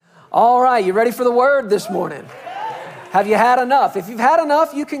All right, you ready for the word this morning? Have you had enough? If you've had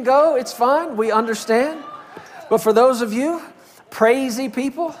enough, you can go. It's fine. We understand. But for those of you, crazy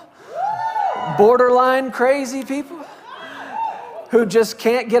people, borderline crazy people who just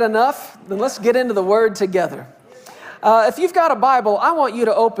can't get enough, then let's get into the word together. If you've got a Bible, I want you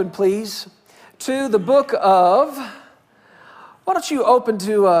to open, please, to the book of, why don't you open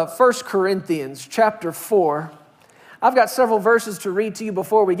to 1 Corinthians chapter 4. I've got several verses to read to you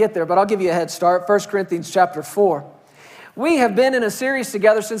before we get there, but I'll give you a head start. 1 Corinthians chapter 4. We have been in a series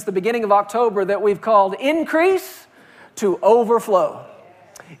together since the beginning of October that we've called Increase to Overflow.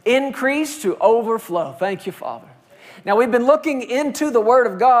 Increase to Overflow. Thank you, Father. Now, we've been looking into the Word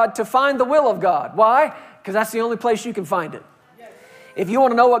of God to find the will of God. Why? Because that's the only place you can find it. If you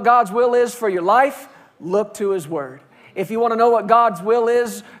want to know what God's will is for your life, look to His Word. If you want to know what God's will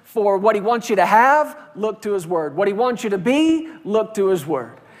is for what He wants you to have, look to His Word. What He wants you to be, look to His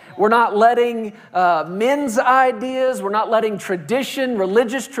Word. We're not letting men's ideas, we're not letting tradition,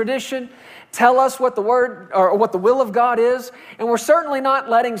 religious tradition, tell us what the Word or what the will of God is. And we're certainly not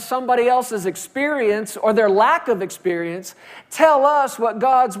letting somebody else's experience or their lack of experience tell us what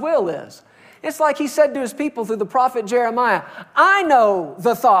God's will is. It's like He said to His people through the prophet Jeremiah, I know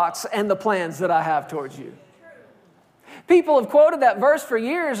the thoughts and the plans that I have towards you. People have quoted that verse for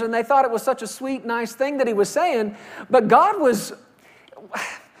years and they thought it was such a sweet, nice thing that He was saying, but God was,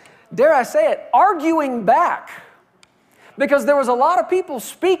 dare I say it, arguing back. Because there was a lot of people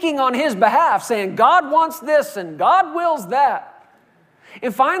speaking on His behalf saying, God wants this and God wills that.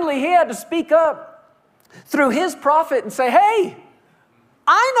 And finally He had to speak up through His prophet and say, hey,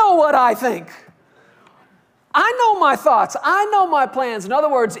 I know what I think. I know my thoughts. I know my plans. In other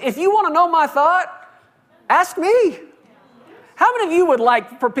words, if you want to know my thought, ask me. How many of you would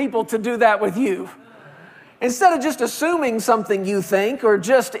like for people to do that with you? Instead of just assuming something you think or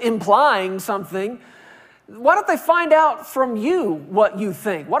just implying something, why don't they find out from you what you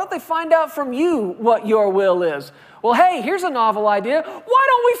think? Why don't they find out from you what your will is? Well, hey, here's a novel idea. Why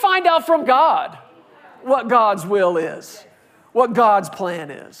don't we find out from God what God's will is, what God's plan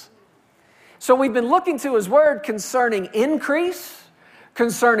is? So we've been looking to His Word concerning increase,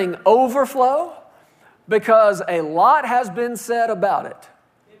 concerning overflow, because a lot has been said about it.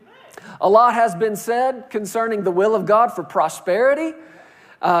 A lot has been said concerning the will of God for prosperity.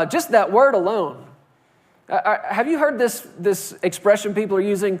 Just that word alone. Have you heard this expression people are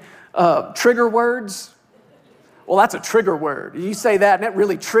using, trigger words? Well, that's a trigger word. You say that and it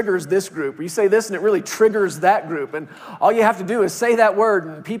really triggers this group. Or you say this and it really triggers that group. And all you have to do is say that word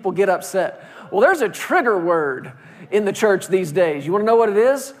and people get upset. Well, there's a trigger word in the church these days. You want to know what it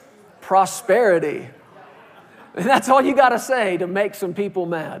is? Prosperity. And that's all you got to say to make some people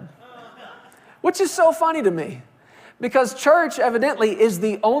mad. Which is so funny to me. Because church evidently is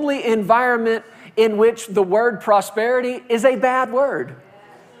the only environment in which the word prosperity is a bad word.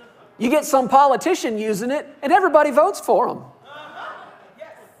 You get some politician using it and everybody votes for them.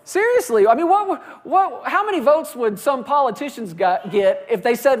 Seriously, I mean, how many votes would some politicians get if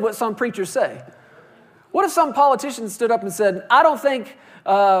they said what some preachers say? What if some politician stood up and said, I don't think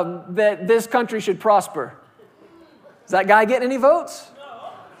that this country should prosper? Does that guy get any votes?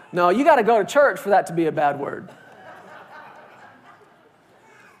 No, you got to go to church for that to be a bad word.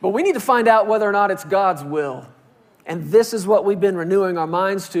 But we need to find out whether or not it's God's will. And this is what we've been renewing our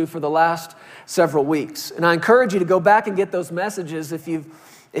minds to for the last several weeks. And I encourage you to go back and get those messages. If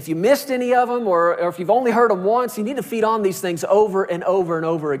you missed any of them or if you've only heard them once, you need to feed on these things over and over and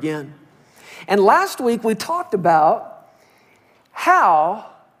over again. And last week we talked about how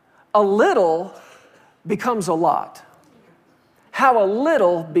a little becomes a lot. How a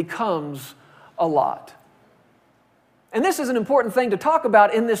little becomes a lot. And this is an important thing to talk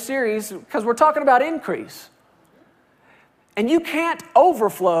about in this series because we're talking about increase. And you can't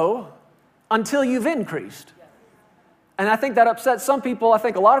overflow until you've increased. And I think that upsets some people. I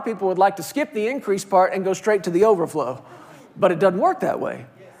think a lot of people would like to skip the increase part and go straight to the overflow. But it doesn't work that way.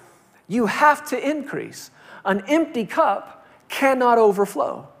 You have to increase. An empty cup cannot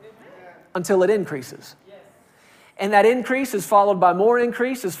overflow until it increases. And that increase is followed by more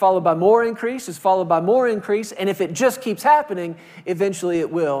increase, is followed by more increase, is followed by more increase. And if it just keeps happening, eventually it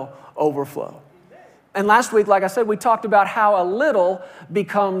will overflow. And last week, like I said, we talked about how a little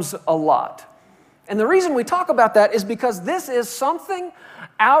becomes a lot. And the reason we talk about that is because this is something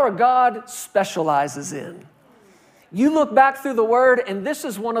our God specializes in. You look back through the Word, and this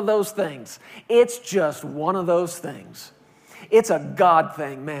is one of those things. It's just one of those things. It's a God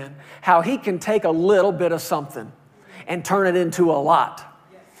thing, man. How He can take a little bit of something and turn it into a lot.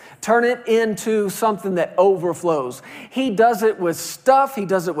 turn it into something that overflows. He does it with stuff. He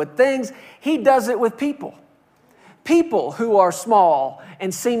does it with things. He does it with people. People who are small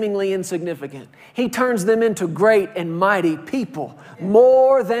and seemingly insignificant. He turns them into great and mighty people,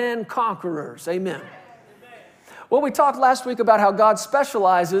 more than conquerors. Amen. Well, we talked last week about how God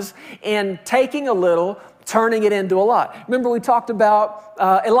specializes in taking a little, turning it into a lot. Remember, we talked about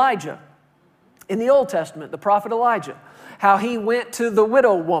Elijah in the Old Testament, the prophet Elijah, how he went to the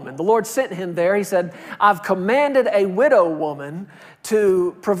widow woman. The Lord sent him there. He said, I've commanded a widow woman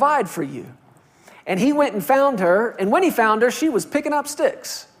to provide for you. And he went and found her, and when he found her, she was picking up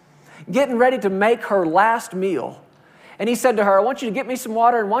sticks, getting ready to make her last meal. And he said to her, I want you to get me some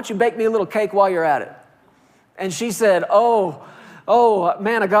water, and why don't you bake me a little cake while you're at it? And she said, oh,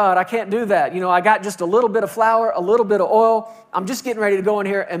 man of God, I can't do that. I got just a little bit of flour, a little bit of oil. I'm just getting ready to go in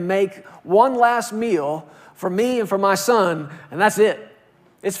here and make one last meal for me and for my son, and that's it.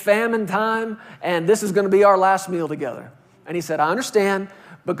 It's famine time, and this is going to be our last meal together. And he said, I understand,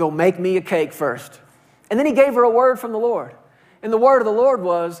 but go make me a cake first. And then he gave her a word from the Lord. And the word of the Lord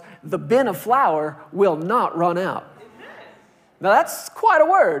was, the bin of flour will not run out. Now that's quite a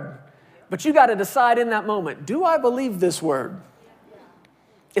word. But you got to decide in that moment, do I believe this word?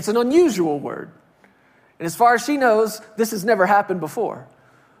 It's an unusual word. And as far as she knows, this has never happened before,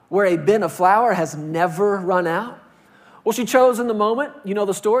 where a bin of flour has never run out. Well, she chose in the moment, you know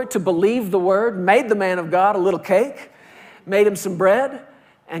the story, to believe the word, made the man of God a little cake, made him some bread,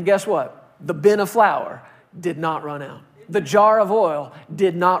 and guess what? The bin of flour did not run out. The jar of oil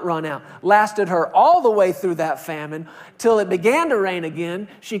did not run out. Lasted her all the way through that famine till it began to rain again.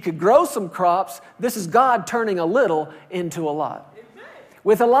 She could grow some crops. This is God turning a little into a lot.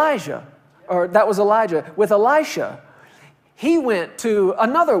 With Elijah, with Elisha, he went to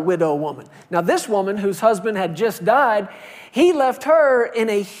another widow woman. Now this woman whose husband had just died, he left her in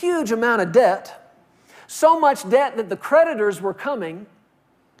a huge amount of debt. So much debt that the creditors were coming.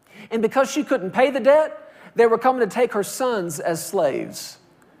 And because she couldn't pay the debt, they were coming to take her sons as slaves.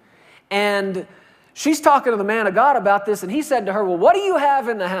 And she's talking to the man of God about this, and he said to her, well, what do you have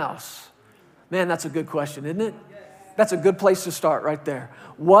in the house? Man, that's a good question, isn't it? That's a good place to start right there.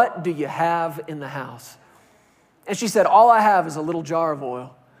 What do you have in the house? And she said, all I have is a little jar of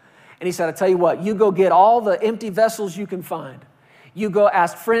oil. And he said, I tell you what, you go get all the empty vessels you can find. You go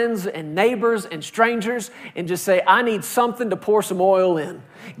ask friends and neighbors and strangers and just say, I need something to pour some oil in.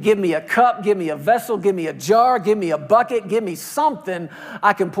 Give me a cup, give me a vessel, give me a jar, give me a bucket, give me something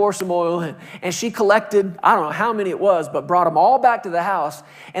I can pour some oil in. And she collected, I don't know how many it was, but brought them all back to the house.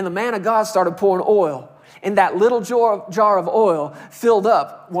 And the man of God started pouring oil. And that little jar of oil filled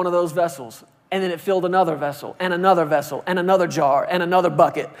up one of those vessels. And then it filled another vessel and another vessel and another jar and another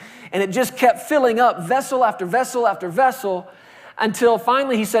bucket. And it just kept filling up vessel after vessel after vessel, until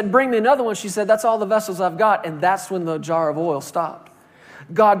finally he said, bring me another one. She said, that's all the vessels I've got. And that's when the jar of oil stopped.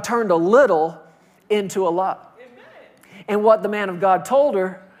 God turned a little into a lot. And what the man of God told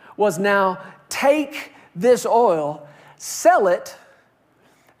her was, now take this oil, sell it,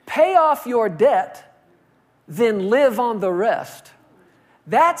 pay off your debt, then live on the rest.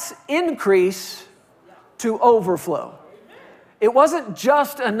 That's increase to overflow. It wasn't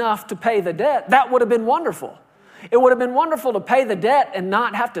just enough to pay the debt. That would have been wonderful. It would have been wonderful to pay the debt and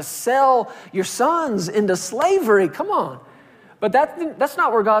not have to sell your sons into slavery. Come on. But that's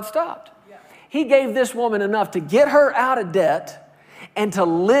not where God stopped. He gave this woman enough to get her out of debt and to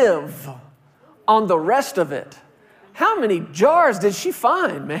live on the rest of it. How many jars did she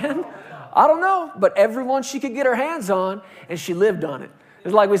find, man? I don't know, but everyone she could get her hands on, and she lived on it.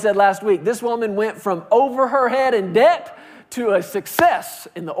 It's like we said last week, this woman went from over her head in debt to a success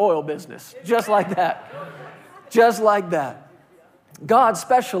in the oil business, just like that. Just like that. God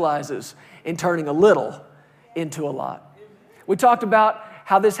specializes in turning a little into a lot. We talked about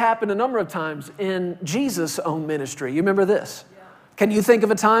how this happened a number of times in Jesus' own ministry. You remember this? Can you think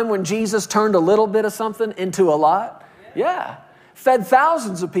of a time when Jesus turned a little bit of something into a lot? Yeah. Fed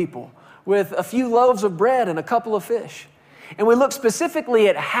thousands of people with a few loaves of bread and a couple of fish. And we look specifically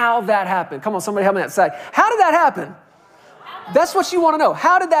at how that happened. Come on, somebody help me that side. How did that happen? That's what you want to know.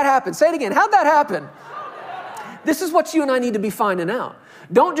 How did that happen? Say it again. How'd that happen? This is what you and I need to be finding out.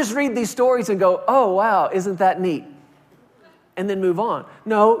 Don't just read these stories and go, oh, wow, isn't that neat? And then move on.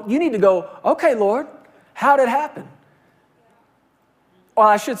 No, you need to go, okay, Lord, how did it happen? Well,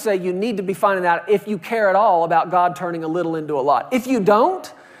 I should say you need to be finding out if you care at all about God turning a little into a lot. If you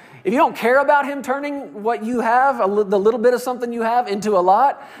don't care about Him turning what you have, the little bit of something you have, into a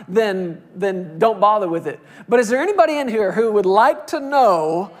lot, then don't bother with it. But is there anybody in here who would like to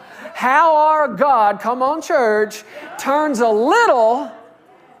know how our God, come on church, turns a little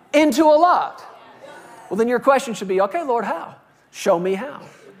into a lot. Well, then your question should be, okay, Lord, how? Show me how.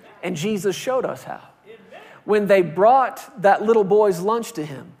 And Jesus showed us how. When they brought that little boy's lunch to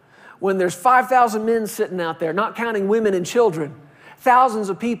him, when there's 5,000 men sitting out there, not counting women and children, thousands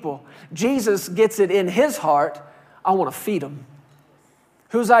of people, Jesus gets it in his heart, I want to feed them.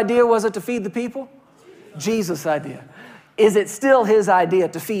 Whose idea was it to feed the people? Jesus' idea. Is it still his idea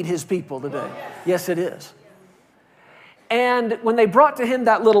to feed his people today? Yes, it is. And when they brought to him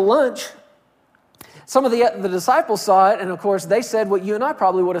that little lunch, some of the disciples saw it, and of course they said what you and I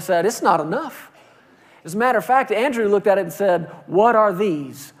probably would have said, it's not enough. As a matter of fact, Andrew looked at it and said, what are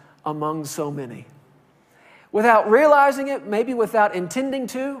these among so many? Without realizing it, maybe without intending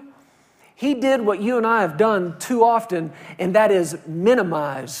to, he did what you and I have done too often, and that is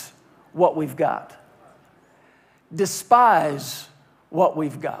minimize what we've got. Despise what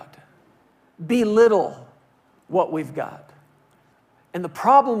we've got. Belittle what we've got. And the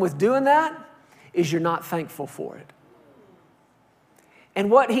problem with doing that is you're not thankful for it. And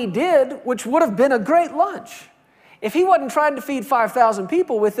what he did, which would have been a great lunch, if he wasn't trying to feed 5,000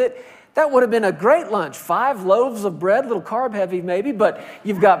 people with it, that would have been a great lunch. 5 loaves of bread, a little carb heavy maybe, but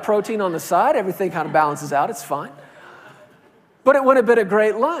you've got protein on the side. Everything kind of balances out. It's fine. But it would have been a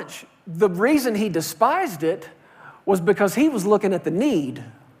great lunch. The reason he despised it was because he was looking at the need.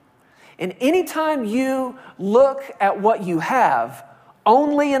 And anytime you look at what you have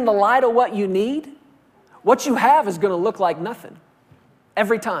only in the light of what you need, what you have is going to look like nothing.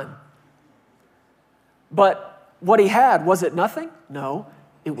 Every time. But what he had, was it nothing? No,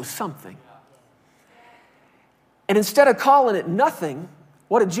 it was something. And instead of calling it nothing,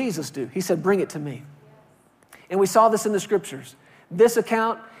 what did Jesus do? He said, bring it to me. And we saw this in the scriptures. This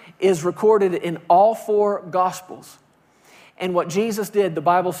account is recorded in all 4 Gospels. And what Jesus did, the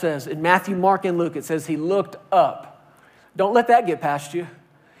Bible says, in Matthew, Mark, and Luke, it says he looked up. Don't let that get past you.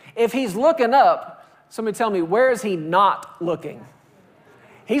 If he's looking up, somebody tell me, where is he not looking?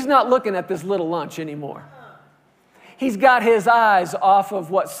 He's not looking at this little lunch anymore. He's got his eyes off of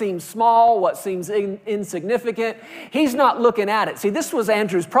what seems small, what seems insignificant. He's not looking at it. See, this was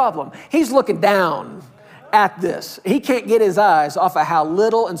Andrew's problem. He's looking down at this. He can't get his eyes off of how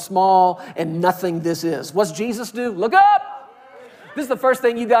little and small and nothing this is. What's Jesus do? Look up. This is the first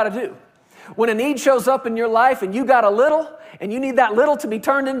thing you got to do. When a need shows up in your life and you got a little, and you need that little to be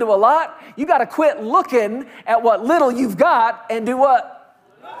turned into a lot, you got to quit looking at what little you've got and do what?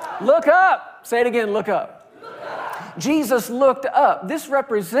 Look up. Say it again, look up. Jesus looked up. This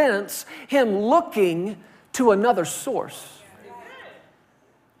represents him looking to another source.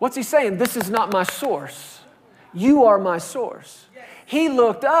 What's he saying? This is not my source. You are my source. He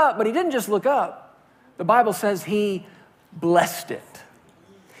looked up, but he didn't just look up. The Bible says he blessed it.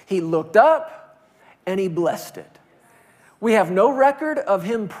 He looked up and he blessed it. We have no record of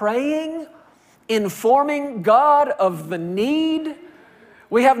him praying, informing God of the need.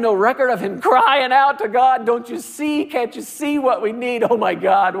 We have no record of him crying out to God, don't you see? Can't you see what we need? Oh my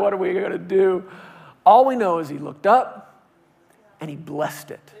God, what are we going to do? All we know is he looked up and he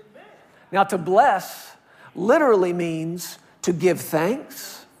blessed it. Now, to bless literally means to give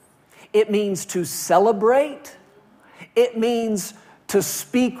thanks. It means to celebrate. It means to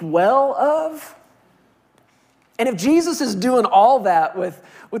speak well of. And if Jesus is doing all that with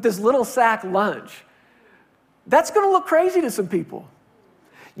this little sack lunch, that's going to look crazy to some people.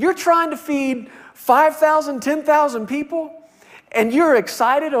 You're trying to feed 5,000, 10,000 people, and you're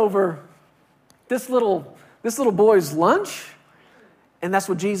excited over this little boy's lunch? And that's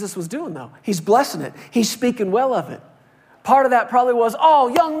what Jesus was doing, though. He's blessing it. He's speaking well of it. Part of that probably was, oh,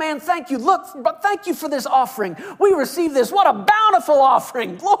 young man, thank you. Look, thank you for this offering. We received this. What a bountiful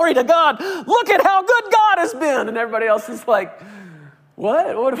offering. Glory to God. Look at how good God has been. And everybody else is like,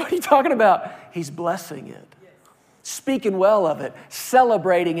 what? What are you talking about? He's blessing it. Speaking well of it,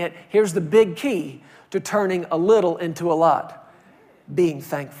 celebrating it. Here's the big key to turning a little into a lot. Being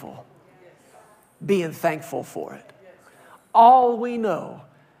thankful. Being thankful for it. All we know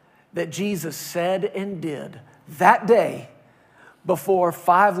that Jesus said and did that day before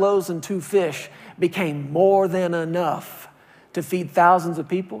 5 loaves and 2 fish became more than enough to feed thousands of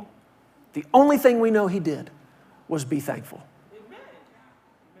people, the only thing we know he did was be thankful.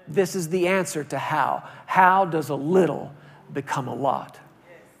 This is the answer to how. How does a little become a lot?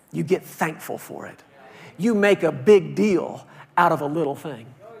 You get thankful for it. You make a big deal out of a little thing.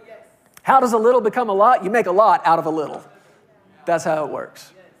 How does a little become a lot? You make a lot out of a little. That's how it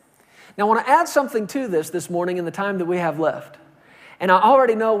works. Now, I want to add something to this morning in the time that we have left. And I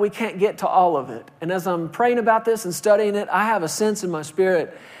already know we can't get to all of it. And as I'm praying about this and studying it, I have a sense in my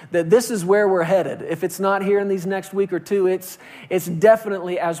spirit that this is where we're headed. If it's not here in these next week or two, it's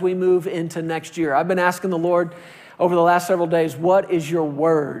definitely as we move into next year. I've been asking the Lord over the last several days, what is your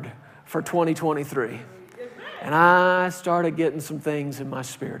word for 2023? And I started getting some things in my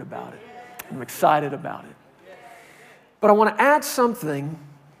spirit about it. I'm excited about it. But I want to add something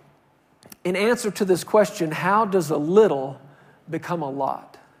in answer to this question, how does a little become a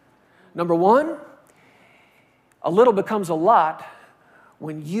lot? Number one, a little becomes a lot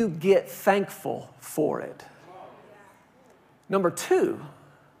when you get thankful for it. Number two,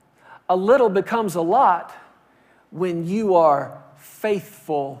 a little becomes a lot when you are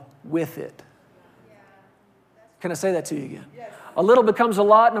faithful with it. Can I say that to you again? A little becomes a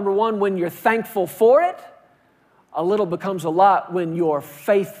lot, number one, when you're thankful for it. A little becomes a lot when you're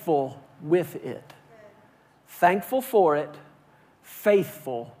faithful with it. Thankful for it,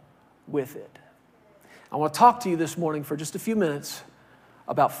 faithful with it. I want to talk to you this morning for just a few minutes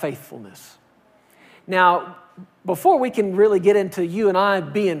about faithfulness. Now, before we can really get into you and I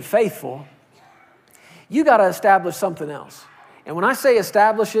being faithful, you got to establish something else. And when I say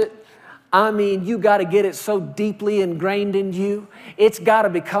establish it, I mean, you got to get it so deeply ingrained in you. It's got to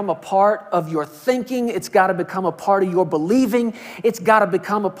become a part of your thinking. It's got to become a part of your believing. It's got to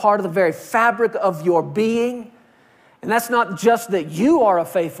become a part of the very fabric of your being. And that's not just that you are a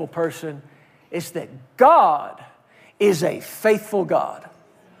faithful person. It's that God is a faithful God.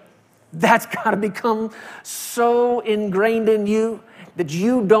 That's got to become so ingrained in you that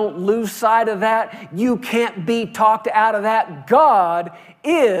you don't lose sight of that. You can't be talked out of that. God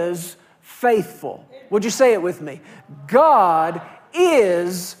is faithful. Would you say it with me? God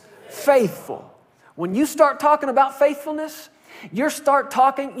is faithful. When you start talking about faithfulness, you start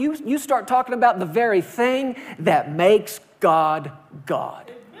talking about the very thing that makes God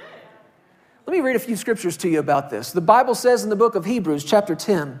God. Let me read a few scriptures to you about this. The Bible says in the book of Hebrews, chapter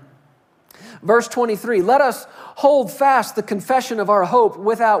 10, verse 23, let us hold fast the confession of our hope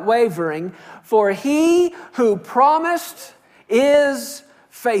without wavering, for he who promised is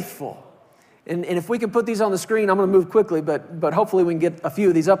faithful. And if we can put these on the screen, I'm going to move quickly, but hopefully we can get a few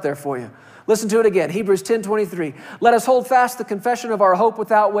of these up there for you. Listen to it again. Hebrews 10:23. Let us hold fast the confession of our hope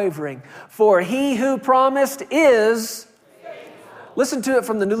without wavering, for he who promised is faithful. Listen to it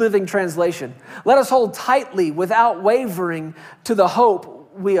from the New Living Translation. Let us hold tightly without wavering to the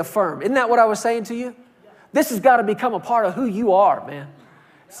hope we affirm. Isn't that what I was saying to you? This has got to become a part of who you are, man.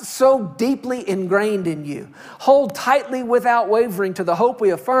 So deeply ingrained in you. Hold tightly without wavering to the hope we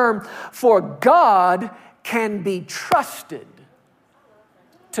affirm, for God can be trusted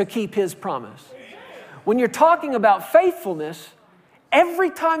to keep his promise. When you're talking about faithfulness, every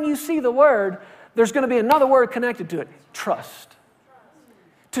time you see the word, there's going to be another word connected to it, trust.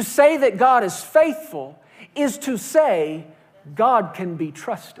 To say that God is faithful is to say God can be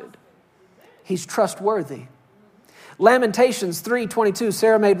trusted. He's trustworthy. Lamentations 3:22,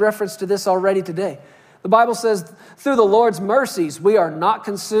 Sarah made reference to this already today. The Bible says, through the Lord's mercies, we are not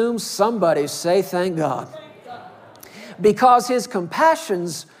consumed. Somebody say, thank God. Because his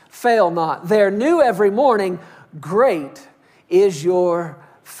compassions fail not. They're new every morning. Great is your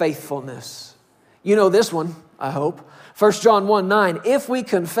faithfulness. You know this one, I hope. 1 John 1:9, if we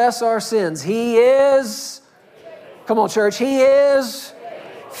confess our sins, he is, come on church, he is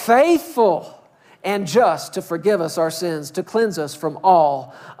faithful and just to forgive us our sins, to cleanse us from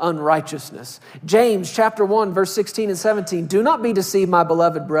all unrighteousness. James chapter 1, verse 16 and 17. Do not be deceived, my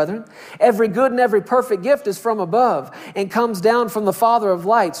beloved brethren. Every good and every perfect gift is from above and comes down from the Father of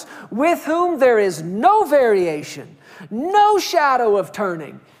lights, with whom there is no variation, no shadow of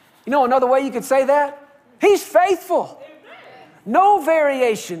turning. You know another way you could say that? He's faithful. No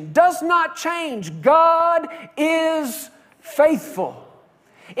variation, does not change. God is faithful.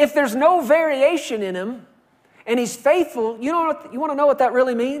 If there's no variation in him and he's faithful, you want to know what that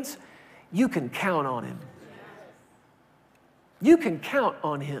really means? You can count on him. You can count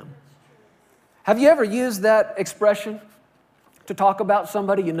on him. Have you ever used that expression to talk about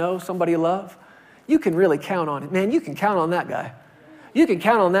somebody you know, somebody you love? You can really count on it. Man, you can count on that guy. You can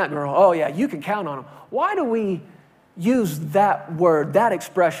count on that girl. Oh yeah, you can count on him. Why do we use that word, that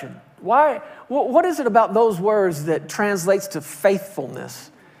expression? Why? What is it about those words that translates to faithfulness?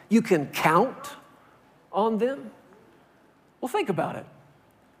 You can count on them? Well, think about it.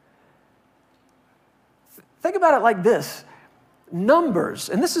 Think about it like this. Numbers,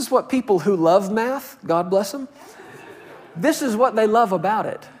 and this is what people who love math, God bless them, this is what they love about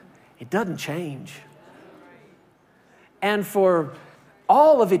it. It doesn't change. And for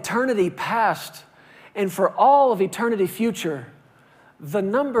all of eternity past and for all of eternity future, the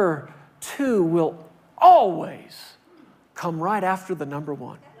number 2 will always come right after the number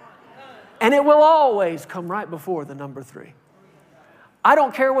 1. And it will always come right before the number 3. I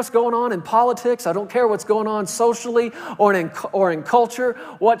don't care what's going on in politics. I don't care what's going on socially or in culture,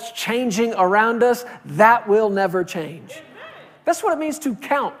 what's changing around us. That will never change. That's what it means to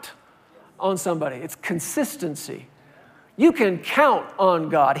count on somebody. It's consistency. You can count on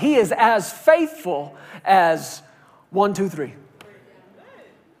God. He is as faithful as 1, 2, 3. Does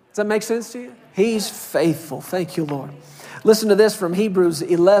that make sense to you? He's faithful. Thank you, Lord. Listen to this from Hebrews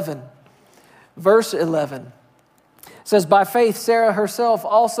 11, verse 11. It says, by faith, Sarah herself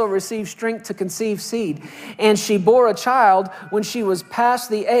also received strength to conceive seed, and she bore a child when she was past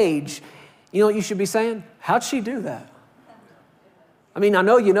the age. You know what you should be saying? How'd she do that? I mean, I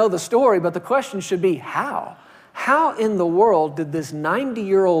know you know the story, but the question should be, how? How in the world did this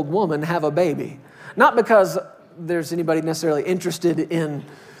 90-year-old woman have a baby? Not because there's anybody necessarily interested in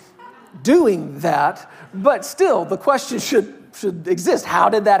doing that, but still, the question should exist. How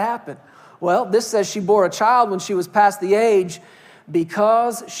did that happen? Well, this says she bore a child when she was past the age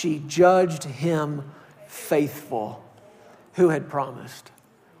because she judged him faithful who had promised.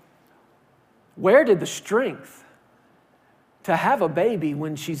 Where did the strength to have a baby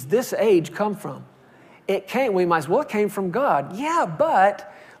when she's this age come from? It came from God. Yeah,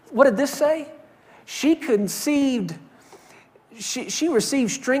 but what did this say? She received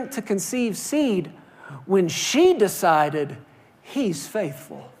strength to conceive seed when she decided he's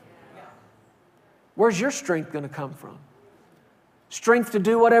faithful. Where's your strength going to come from? Strength to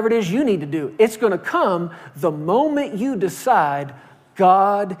do whatever it is you need to do. It's going to come the moment you decide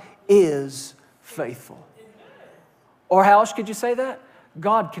God is faithful. Or how else could you say that?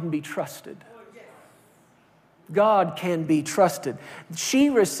 God can be trusted. God can be trusted. She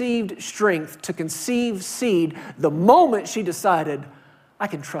received strength to conceive seed the moment she decided, I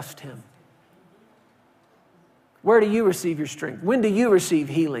can trust him. Where do you receive your strength? When do you receive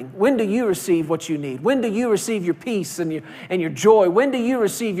healing? When do you receive what you need? When do you receive your peace and your joy? When do you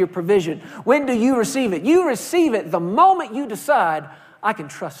receive your provision? When do you receive it? You receive it the moment you decide, I can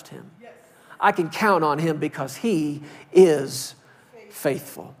trust him. I can count on him because he is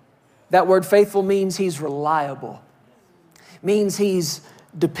faithful. That word faithful means he's reliable, means he's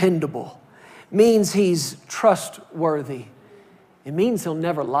dependable, means he's trustworthy. It means he'll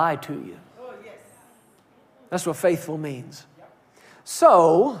never lie to you. That's what faithful means.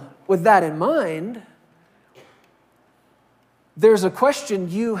 So, with that in mind, there's a question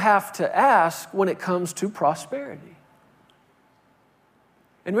you have to ask when it comes to prosperity.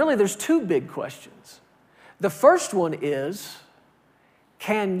 And really, there's 2 big questions. The first one is,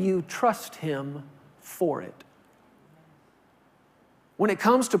 can you trust him for it? When it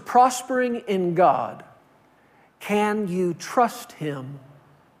comes to prospering in God, can you trust him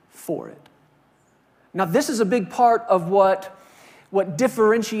for it? Now, this is a big part of what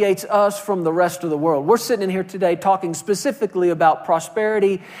differentiates us from the rest of the world. We're sitting in here today talking specifically about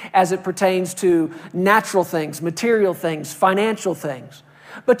prosperity as it pertains to natural things, material things, financial things.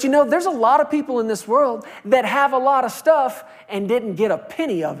 But you know, there's a lot of people in this world that have a lot of stuff and didn't get a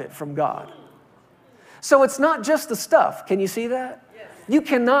penny of it from God. So it's not just the stuff. Can you see that? You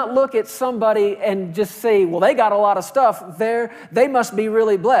cannot look at somebody and just say, well, they got a lot of stuff there. They must be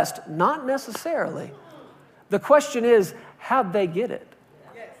really blessed. Not necessarily. The question is, how'd they get it?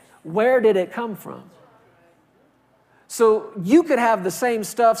 Where did it come from? So you could have the same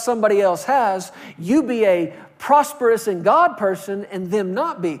stuff somebody else has. You be a prosperous in God person and them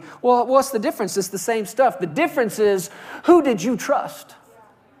not be. Well, what's the difference? It's the same stuff. The difference is, who did you trust?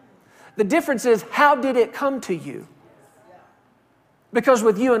 The difference is, how did it come to you? Because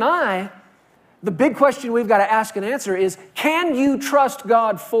with you and I, the big question we've got to ask and answer is, can you trust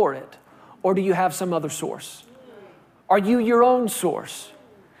God for it? Or do you have some other source? Are you your own source?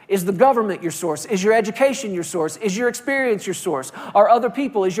 Is the government your source? Is your education your source? Is your experience your source? Are other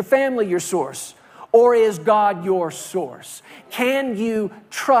people, is your family your source? Or is God your source? Can you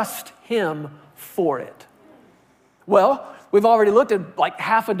trust him for it? Well, we've already looked at like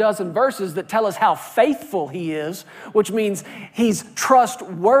half a dozen verses that tell us how faithful he is, which means he's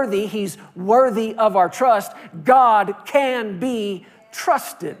trustworthy. He's worthy of our trust. God can be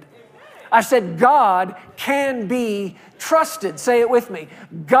trusted. I said, God can be trusted. Say it with me.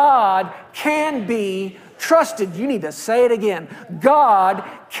 God can be trusted. You need to say it again. God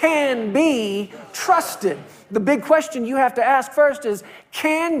can be trusted. The big question you have to ask first is,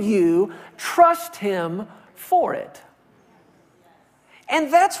 can you trust him for it?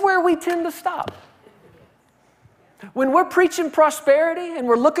 And that's where we tend to stop. When we're preaching prosperity and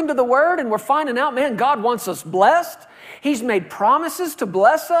we're looking to the Word and we're finding out, man, God wants us blessed, He's made promises to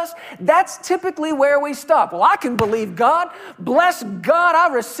bless us, that's typically where we stop. Well, I can believe God. Bless God.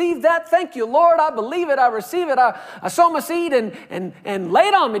 I receive that. Thank you, Lord. I believe it. I receive it. I sow my seed and lay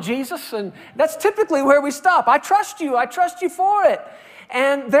it on me, Jesus. And that's typically where we stop. I trust you. I trust you for it.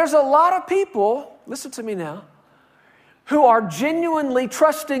 And there's a lot of people, listen to me now, who are genuinely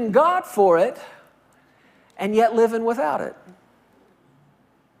trusting God for it and yet living without it.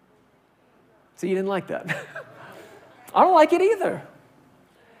 So you didn't like that. I don't like it either.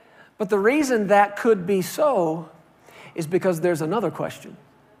 But the reason that could be so is because there's another question.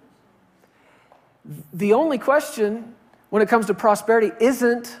 The only question when it comes to prosperity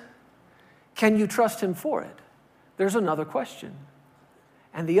isn't, can you trust Him for it? There's another question.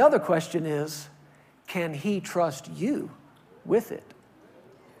 And the other question is, can He trust you with it?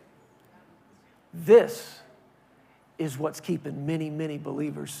 This is what's keeping many, many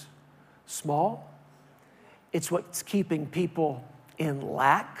believers small. It's what's keeping people in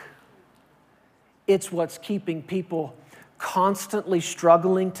lack. It's what's keeping people constantly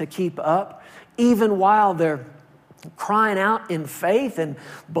struggling to keep up, even while they're crying out in faith and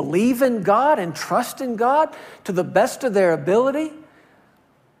believing God and trusting God to the best of their ability.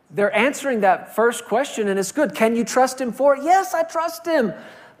 They're answering that first question, and it's good. Can you trust Him for it? Yes, I trust Him.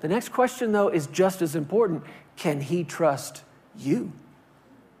 The next question, though, is just as important. Can He trust you?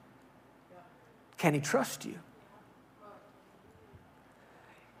 Can He trust you?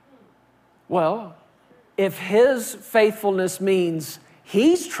 Well, if His faithfulness means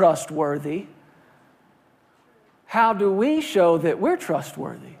He's trustworthy, how do we show that we're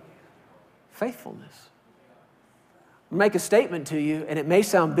trustworthy? Faithfulness. I'll make a statement to you, and it may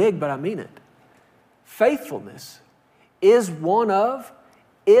sound big, but I mean it. Faithfulness is one of,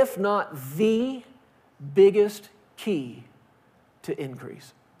 if not the biggest key to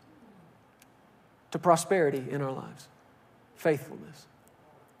increase, to prosperity in our lives. Faithfulness.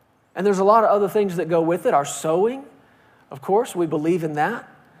 And there's a lot of other things that go with it. Our sowing, of course, we believe in that.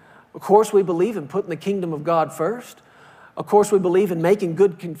 Of course, we believe in putting the kingdom of God first. Of course, we believe in making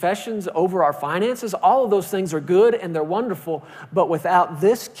good confessions over our finances. All of those things are good and they're wonderful. But without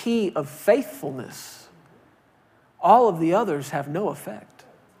this key of faithfulness, all of the others have no effect.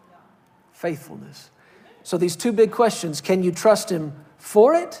 Faithfulness. So these two big questions, can you trust Him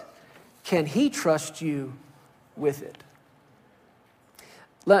for it? Can He trust you with it?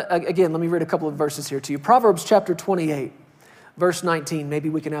 Again, let me read a couple of verses here to you. Proverbs chapter 28, verse 19. Maybe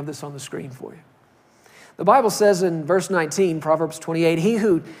we can have this on the screen for you. The Bible says in verse 19, Proverbs 28, he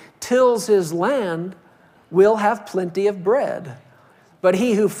who tills his land will have plenty of bread, but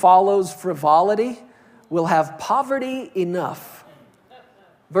he who follows frivolity will have poverty enough.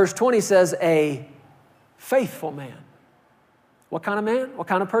 Verse 20 says, a faithful man. What kind of man? What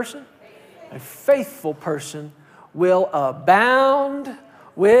kind of person? A faithful person will abound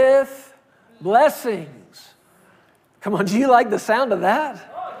with blessings. Come on, do you like the sound of that?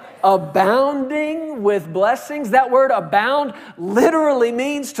 Abounding with blessings. That word abound literally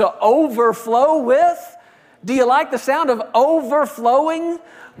means to overflow with. Do you like the sound of overflowing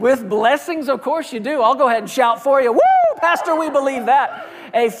with blessings? Of course you do. I'll go ahead and shout for you. Woo, Pastor, we believe that.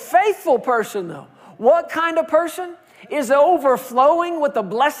 A faithful person, though. What kind of person is overflowing with the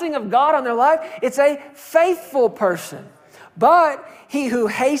blessing of God on their life? It's a faithful person. But he who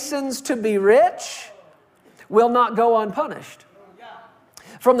hastens to be rich will not go unpunished.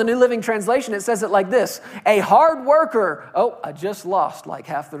 From the New Living Translation, it says it like this. A hard worker, I just lost like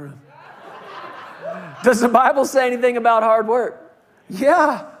half the room. Does the Bible say anything about hard work?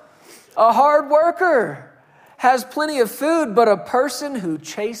 Yeah. A hard worker has plenty of food, but a person who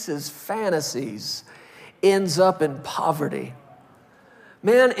chases fantasies ends up in poverty.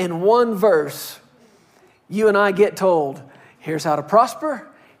 Man, in one verse, you and I get told, here's how to prosper,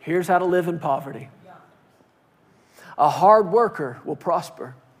 here's how to live in poverty. A hard worker will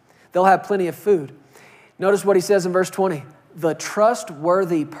prosper. They'll have plenty of food. Notice what he says in verse 20. The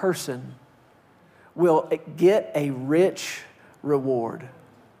trustworthy person will get a rich reward.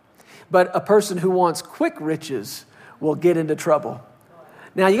 But a person who wants quick riches will get into trouble.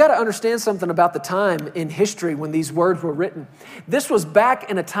 Now, you got to understand something about the time in history when these words were written. This was back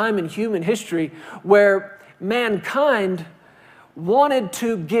in a time in human history where mankind wanted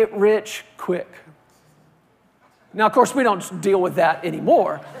to get rich quick. Now, of course, we don't deal with that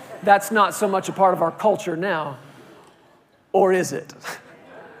anymore. That's not so much a part of our culture now. Or is it?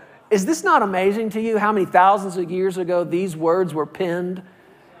 Is this not amazing to you how many thousands of years ago these words were penned,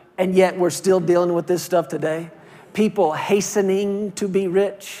 and yet we're still dealing with this stuff today? People hastening to be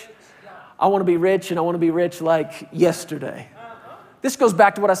rich. I want to be rich, and I want to be rich like yesterday. This goes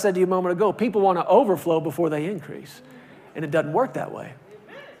back to what I said to you a moment ago. People want to overflow before they increase, and it doesn't work that way.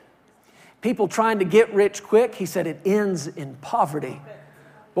 People trying to get rich quick, he said, it ends in poverty.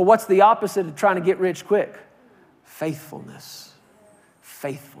 But what's the opposite of trying to get rich quick? Faithfulness.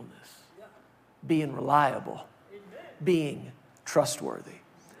 Faithfulness. Being reliable. Being trustworthy.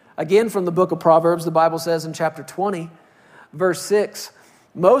 Again, from the book of Proverbs, the Bible says in chapter 20, verse 6,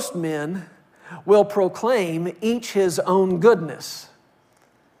 most men will proclaim each his own goodness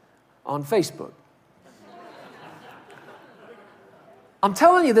on Facebook. I'm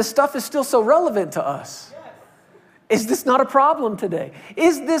telling you, this stuff is still so relevant to us. Is this not a problem today?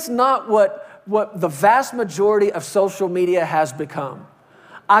 Is this not what the vast majority of social media has become?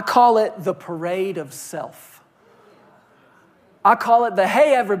 I call it the parade of self. I call it the,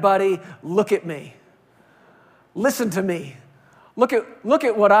 hey, everybody, look at me. Listen to me. Look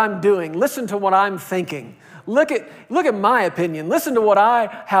at what I'm doing. Listen to what I'm thinking. Look at my opinion. Listen to what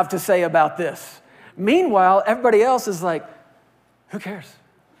I have to say about this. Meanwhile, everybody else is like, who cares?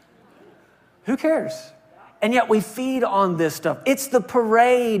 Who cares? And yet we feed on this stuff. It's the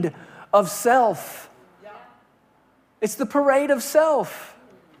parade of self. It's the parade of self.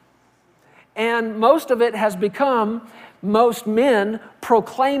 And most of it has become most men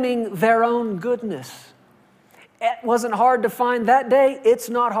proclaiming their own goodness. It wasn't hard to find that day. It's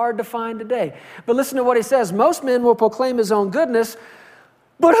not hard to find today. But listen to what he says. Most men will proclaim his own goodness,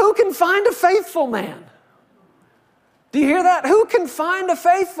 but who can find a faithful man? Do you hear that? Who can find a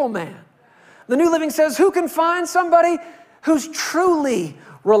faithful man? The New Living says, who can find somebody who's truly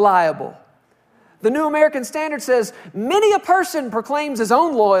reliable? The New American Standard says, many a person proclaims his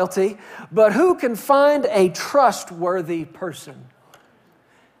own loyalty, but who can find a trustworthy person?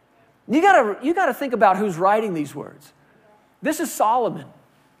 You gotta think about who's writing these words. This is Solomon.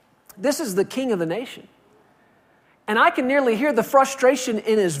 This is the king of the nation. And I can nearly hear the frustration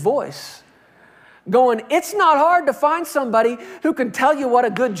in his voice going, it's not hard to find somebody who can tell you what a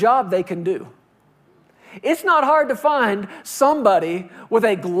good job they can do. It's not hard to find somebody with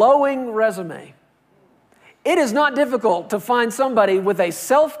a glowing resume. It is not difficult to find somebody with a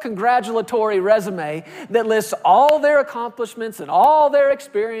self-congratulatory resume that lists all their accomplishments and all their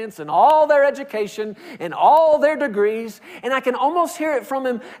experience and all their education and all their degrees. And I can almost hear it from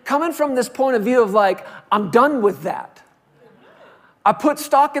him coming from this point of view of like, I'm done with that. I put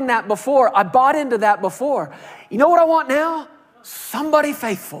stock in that before. I bought into that before. You know what I want now? Somebody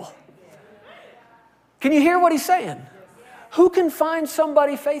faithful. Can you hear what he's saying? Who can find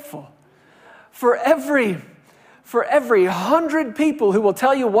somebody faithful? For every 100 people who will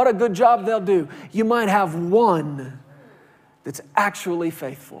tell you what a good job they'll do, you might have one that's actually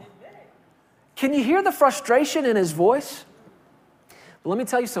faithful. Can you hear the frustration in his voice? But let me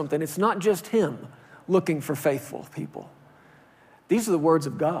tell you something. It's not just him looking for faithful people. These are the words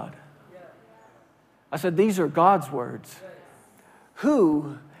of God. I said, these are God's words.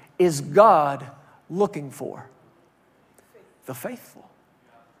 Who is God looking for? The faithful.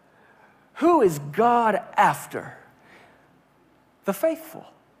 Who is God after? The faithful.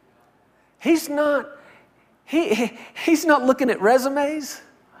 He's not looking at resumes.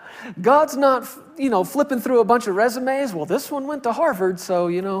 God's not, flipping through a bunch of resumes. Well, this one went to Harvard,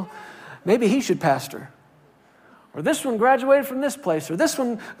 so, maybe he should pastor. Or this one graduated from this place, or this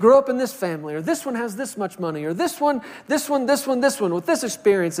one grew up in this family, or this one has this much money, or this one with this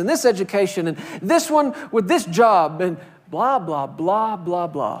experience and this education, and this one with this job, and blah, blah, blah, blah,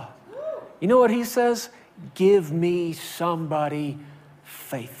 blah. You know what he says? Give me somebody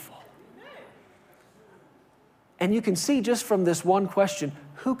faithful. And you can see just from this one question,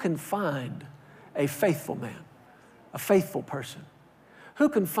 who can find a faithful man, a faithful person? Who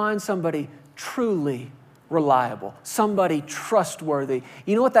can find somebody truly reliable, somebody trustworthy?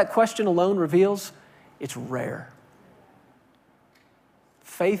 You know what that question alone reveals? It's rare.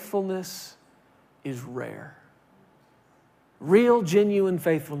 Faithfulness is rare. Real, genuine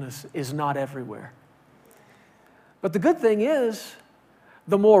faithfulness is not everywhere. But the good thing is,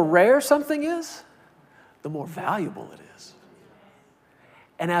 the more rare something is, the more valuable it is.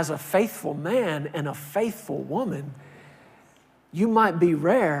 And as a faithful man and a faithful woman, you might be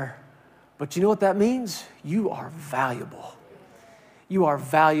rare, but you know what that means? You are valuable. You are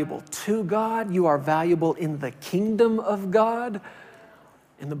valuable to God. You are valuable in the kingdom of God.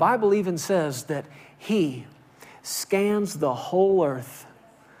 And the Bible even says that He scans the whole earth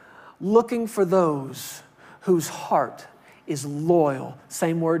looking for those whose heart is loyal.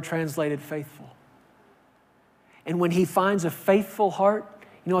 Same word translated faithful. And when He finds a faithful heart,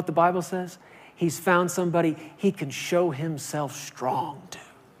 you know what the Bible says? He's found somebody He can show Himself strong to.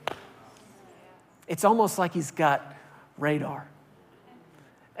 It's almost like he's got radar.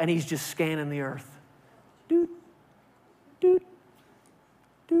 And he's just scanning the earth. Doot, doot,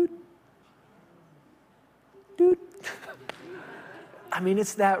 doot, doot. I mean,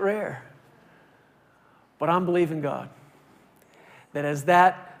 it's that rare. But I'm believing God that as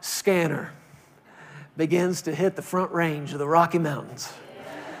that scanner begins to hit the front range of the Rocky Mountains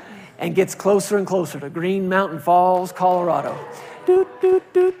and gets closer and closer to Green Mountain Falls, Colorado,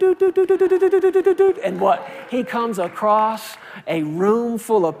 and what? He comes across a room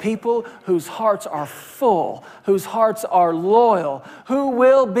full of people whose hearts are full, whose hearts are loyal, who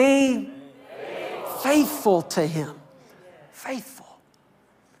will be faithful to him. Faithful.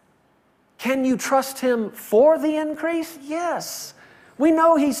 Can you trust him for the increase? Yes. We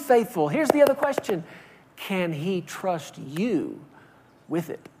know he's faithful. Here's the other question. Can he trust you with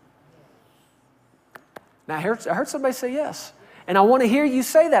it? Now, I heard somebody say yes. And I want to hear you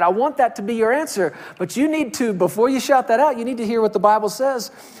say that. I want that to be your answer. But you need to, before you shout that out, you need to hear what the Bible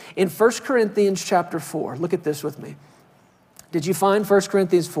says in 1 Corinthians chapter 4. Look at this with me. Did you find 1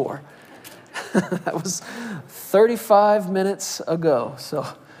 Corinthians 4? That was 35 minutes ago. So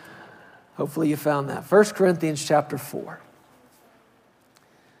hopefully you found that. 1 Corinthians chapter 4.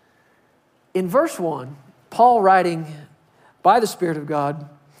 In verse 1, Paul writing by the Spirit of God,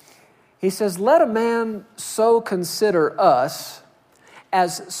 he says, "Let a man so consider us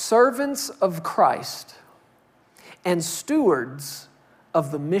as servants of Christ and stewards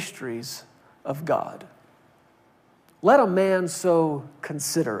of the mysteries of God." Let a man so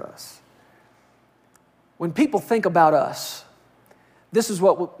consider us. When people think about us, this is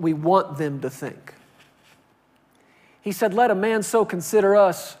what we want them to think. He said, let a man so consider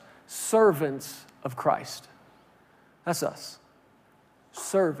us servants of Christ. That's us.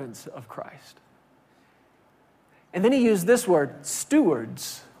 Servants of Christ. And then he used this word,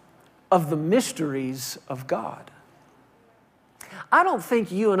 stewards of the mysteries of God. I don't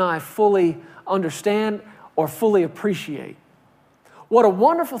think you and I fully understand or fully appreciate what a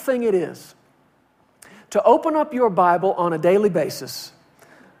wonderful thing it is to open up your Bible on a daily basis.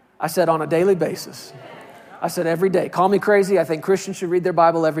 I said on a daily basis. I said every day. Call me crazy. I think Christians should read their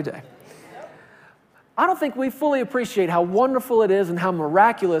Bible every day. I don't think we fully appreciate how wonderful it is and how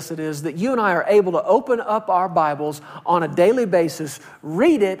miraculous it is that you and I are able to open up our Bibles on a daily basis,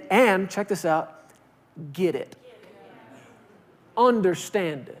 read it, and, check this out, get it.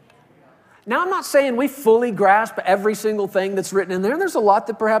 Understand it. Now, I'm not saying we fully grasp every single thing that's written in there. There's a lot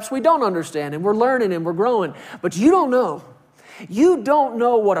that perhaps we don't understand, and we're learning and we're growing. But you don't know. You don't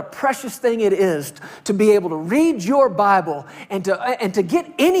know what a precious thing it is to be able to read your Bible and to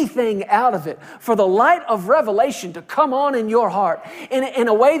get anything out of it, for the light of revelation to come on in your heart in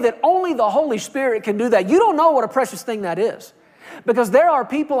a way that only the Holy Spirit can do that. You don't know what a precious thing that is, because there are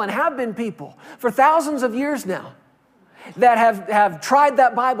people and have been people for thousands of years now that have tried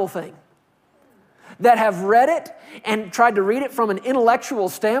that Bible thing, that have read it and tried to read it from an intellectual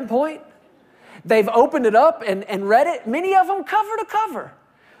standpoint. They've opened it up and read it, many of them cover to cover,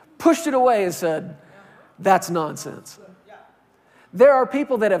 pushed it away and said, that's nonsense. There are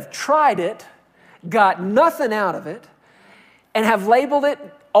people that have tried it, got nothing out of it, and have labeled it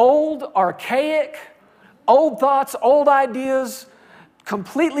old, archaic, old thoughts, old ideas,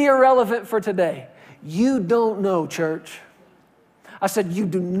 completely irrelevant for today. You don't know, church. I said, you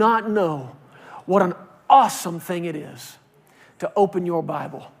do not know what an awesome thing it is to open your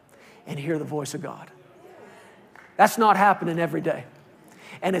Bible and hear the voice of God. That's not happening every day.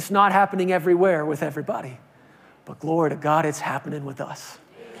 And it's not happening everywhere with everybody. But glory to God, it's happening with us.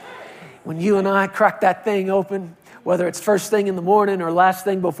 When you and I crack that thing open, whether it's first thing in the morning or last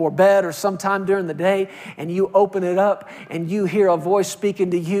thing before bed or sometime during the day, and you open it up and you hear a voice speaking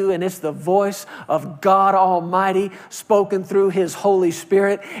to you, and it's the voice of God Almighty spoken through His Holy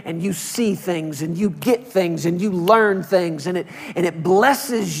Spirit, and you see things and you get things and you learn things, and it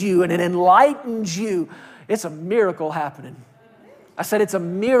blesses you and it enlightens you. It's a miracle happening. I said it's a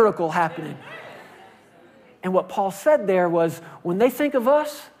miracle happening. And what Paul said there was, when they think of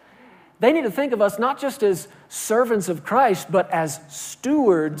us, they need to think of us not just as servants of Christ, but as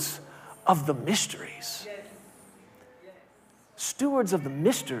stewards of the mysteries. Stewards of the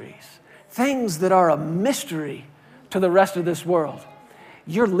mysteries. Things that are a mystery to the rest of this world.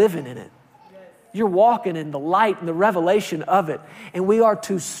 You're living in it. You're walking in the light and the revelation of it. And we are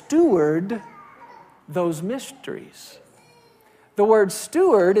to steward those mysteries. The word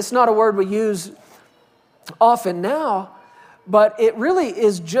steward, it's not a word we use often now, but it really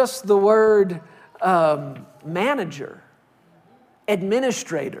is just the word manager,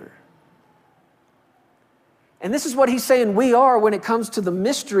 administrator. And this is what he's saying we are when it comes to the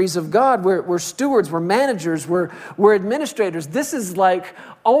mysteries of God. We're stewards, we're managers, we're administrators. This is like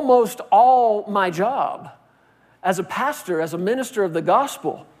almost all my job as a pastor, as a minister of the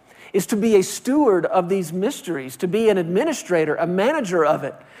gospel, is to be a steward of these mysteries, to be an administrator, a manager of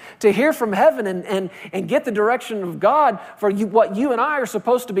it, to hear from heaven and get the direction of God for what you and I are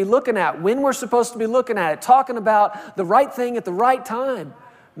supposed to be looking at, when we're supposed to be looking at it, talking about the right thing at the right time.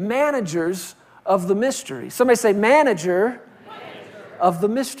 Managers of the mysteries. Somebody say manager of the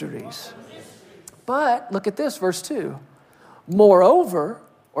mysteries. But look at this, verse 2. Moreover,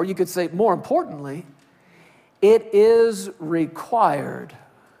 or you could say more importantly, it is required.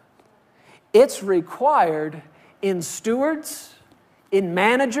 It's required in stewards, in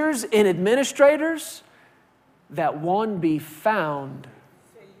managers, in administrators, that one be found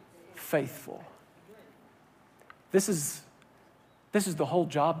faithful. This is the whole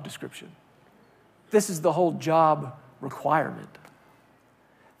job description. This is the whole job requirement,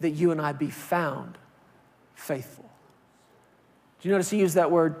 that you and I be found faithful. Do you notice he used that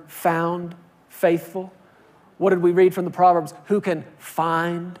word, found faithful? What did we read from the Proverbs? Who can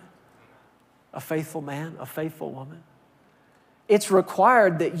find a faithful man, a faithful woman? It's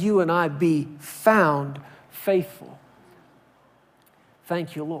required that you and I be found faithful.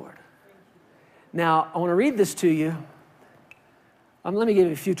 Thank you, Lord. Now, I want to read this to you. Let me give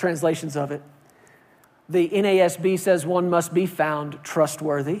you a few translations of it. The NASB says one must be found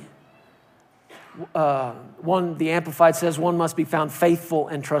trustworthy. The Amplified says one must be found faithful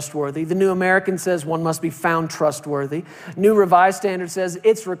and trustworthy. The New American says one must be found trustworthy. New Revised Standard says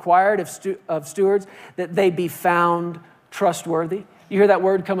it's required of stewards that they be found trustworthy. You hear that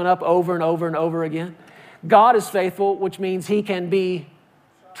word coming up over and over and over again. God is faithful, which means he can be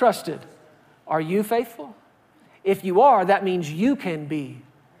trusted. Are you faithful? If you are, that means you can be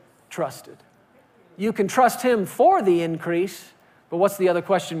trusted. You can trust him for the increase, but what's the other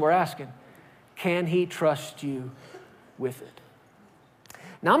question we're asking? Can he trust you with it?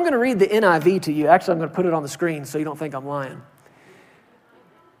 Now I'm going to read the NIV to you. Actually, I'm going to put it on the screen so you don't think I'm lying.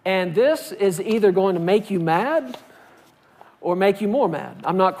 And this is either going to make you mad or make you more mad.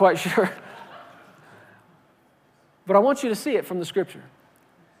 I'm not quite sure. But I want you to see it from the scripture.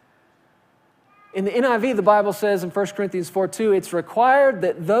 In the NIV, the Bible says in 1 Corinthians 4:2, it's required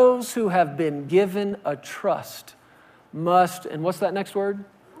that those who have been given a trust must, and what's that next word?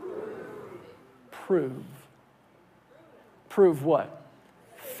 Prove. Prove what?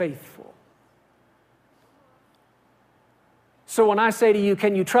 Faithful. So when I say to you,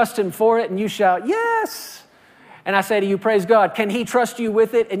 can you trust him for it? And you shout, yes. And I say to you, praise God, can he trust you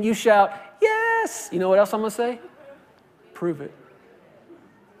with it? And you shout, yes. You know what else I'm going to say? Prove it.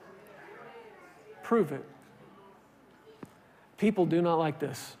 Prove it. People do not like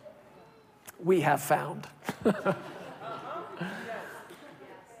this. We have found.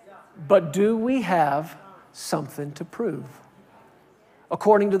 But do we have something to prove?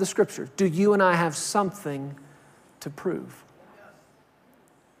 According to the scripture, do you and I have something to prove?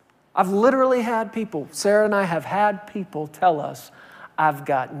 I've literally had people, Sarah and I have had people tell us, I've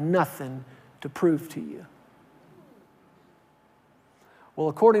got nothing to prove to you. Well,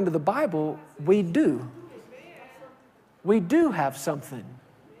 according to the Bible, we do. We do have something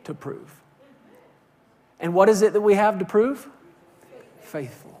to prove. And what is it that we have to prove?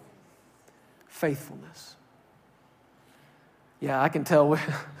 Faithful. Faithfulness. Yeah, I can tell we're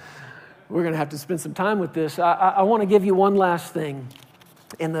going to have to spend some time with this. I want to give you one last thing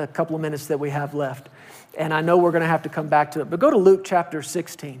in the couple of minutes that we have left. And I know we're going to have to come back to it. But go to Luke chapter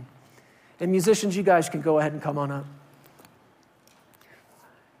 16. And musicians, you guys can go ahead and come on up.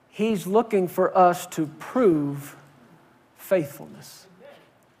 He's looking for us to prove faithfulness.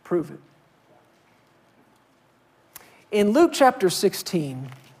 Prove it. In Luke chapter 16,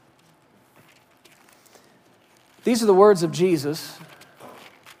 these are the words of Jesus,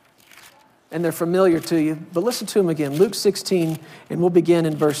 and they're familiar to you, but listen to them again. Luke 16, and we'll begin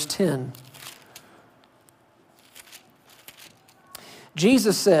in verse 10.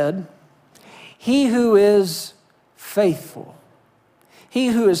 Jesus said, "He who is faithful, he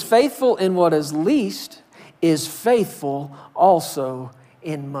who is faithful in what is least is faithful also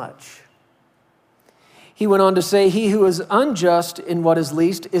in much." He went on to say, "He who is unjust in what is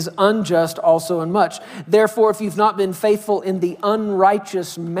least is unjust also in much. Therefore, if you've not been faithful in the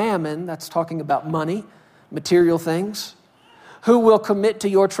unrighteous mammon," that's talking about money, material things, "who will commit to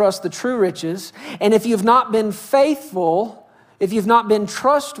your trust the true riches? And if you've not been faithful, if you've not been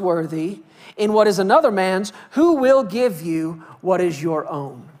trustworthy in what is another man's, who will give you what is your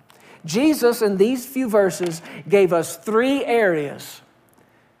own?" Jesus, in these few verses, gave us 3 areas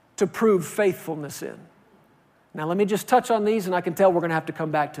to prove faithfulness in. Now, let me just touch on these, and I can tell we're going to have to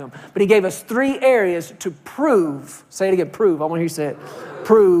come back to them. But he gave us 3 areas to prove. Say it again, prove. I want to hear you say it.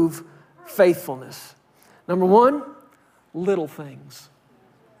 Prove faithfulness. Number 1, little things.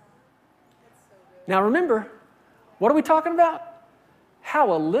 Now, remember, what are we talking about?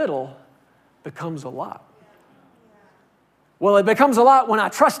 How a little becomes a lot. Well, it becomes a lot when I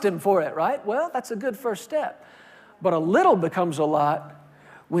trust him for it, right? Well, that's a good first step. But a little becomes a lot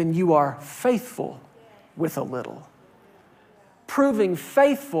when you are faithful with a little. Proving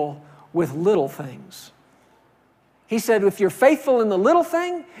faithful with little things. He said, if you're faithful in the little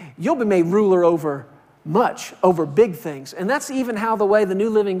thing, you'll be made ruler over much, over big things. And that's even how the way the New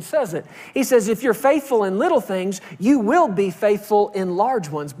Living says it. He says, if you're faithful in little things, you will be faithful in large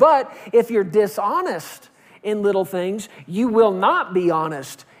ones. But if you're dishonest in little things, you will not be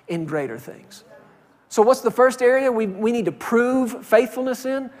honest in greater things. So what's the first area we need to prove faithfulness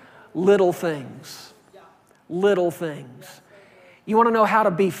in? Little things. Little things. You want to know how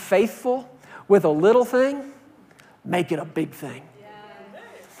to be faithful with a little thing? Make it a big thing.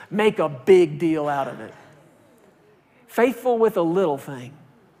 Make a big deal out of it. Faithful with a little thing.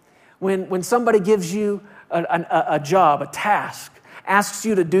 When somebody gives you a job, a task, asks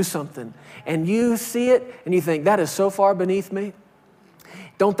you to do something, and you see it and you think, that is so far beneath me.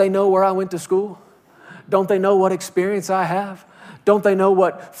 Don't they know where I went to school? Don't they know what experience I have? Don't they know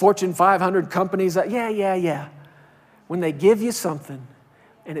what Fortune 500 companies are? Yeah. When they give you something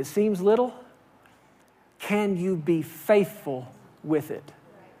and it seems little, can you be faithful with it?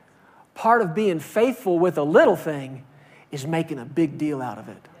 Part of being faithful with a little thing is making a big deal out of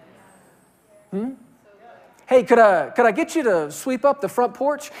it. Hey, could I get you to sweep up the front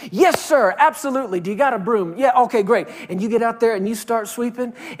porch? Yes, sir, absolutely. Do you got a broom? Yeah, okay, great. And you get out there and you start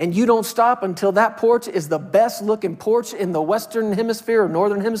sweeping, and you don't stop until that porch is the best looking porch in the Western Hemisphere or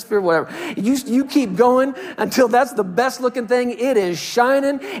Northern Hemisphere, whatever. You keep going until that's the best looking thing. It is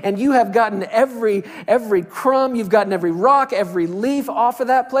shining, and you have gotten every crumb, you've gotten every rock, every leaf off of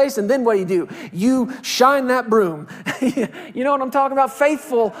that place. And then what do? You shine that broom. You know what I'm talking about?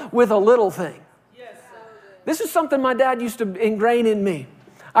 Faithful with a little thing. This is something my dad used to ingrain in me.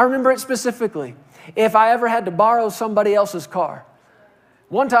 I remember it specifically. If I ever had to borrow somebody else's car.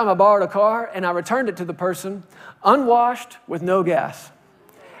 One time I borrowed a car and I returned it to the person unwashed with no gas.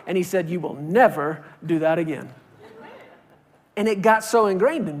 And he said, you will never do that again. And it got so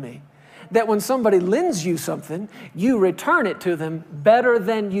ingrained in me that when somebody lends you something, you return it to them better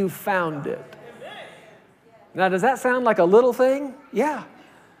than you found it. Now, does that sound like a little thing? Yeah.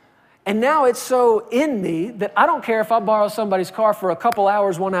 And now it's so in me that I don't care if I borrow somebody's car for a couple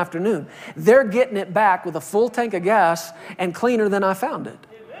hours one afternoon. They're getting it back with a full tank of gas and cleaner than I found it.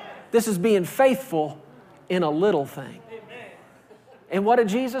 This is being faithful in a little thing. And what did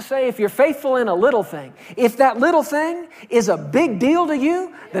Jesus say? If you're faithful in a little thing, if that little thing is a big deal to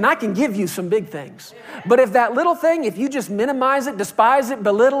you, then I can give you some big things. But if that little thing, if you just minimize it, despise it,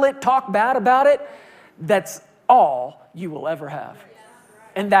 belittle it, talk bad about it, that's all you will ever have.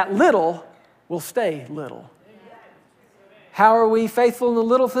 And that little will stay little. How are we faithful in the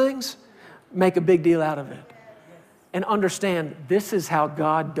little things? Make a big deal out of it. And understand this is how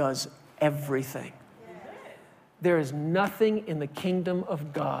God does everything. There is nothing in the kingdom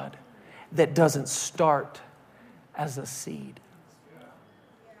of God that doesn't start as a seed.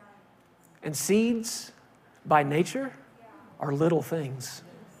 And seeds, by nature, are little things.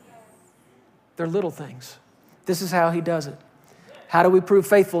 They're little things. This is how he does it. How do we prove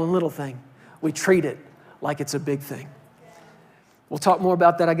faithful in little thing? We treat it like it's a big thing. We'll talk more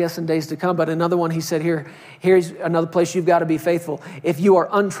about that, I guess, in days to come. But another one, he said here's another place you've got to be faithful. If you are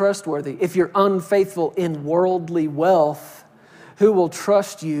untrustworthy, if you're unfaithful in worldly wealth, who will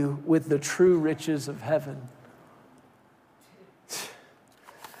trust you with the true riches of heaven?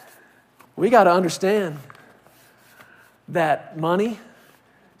 We got to understand that money,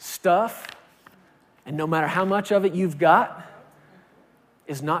 stuff, and no matter how much of it you've got,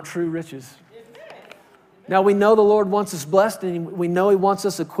 is not true riches. Now, we know the Lord wants us blessed, and we know he wants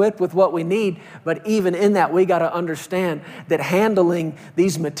us equipped with what we need, but even in that, we got to understand that handling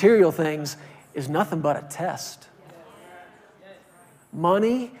these material things is nothing but a test.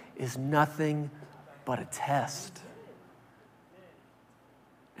 Money is nothing but a test.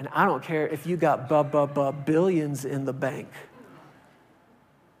 And I don't care if you got billions in the bank.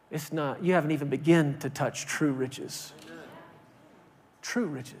 It's not, you haven't even begun to touch true riches. True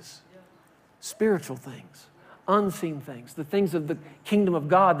riches, spiritual things, unseen things, the things of the kingdom of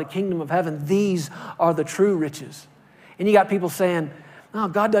God, the kingdom of heaven. These are the true riches. And you got people saying, oh,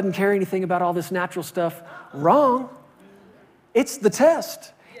 God doesn't care anything about all this natural stuff. Wrong. It's the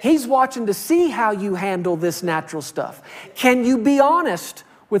test. He's watching to see how you handle this natural stuff. Can you be honest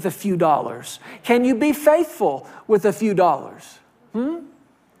with a few dollars? Can you be faithful with a few dollars?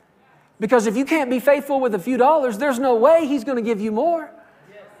 Because if you can't be faithful with a few dollars, there's no way He's going to give you more.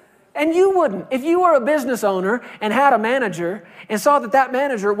 And you wouldn't. If you were a business owner and had a manager and saw that that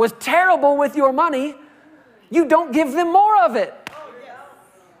manager was terrible with your money, you don't give them more of it.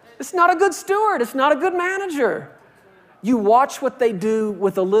 It's not a good steward. It's not a good manager. You watch what they do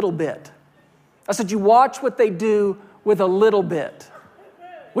with a little bit. I said, you watch what they do with a little bit.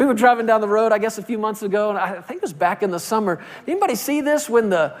 We were driving down the road, I guess, a few months ago, and I think it was back in the summer. Anybody see this when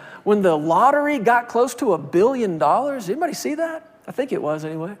the lottery got close to $1 billion? Anybody see that? I think it was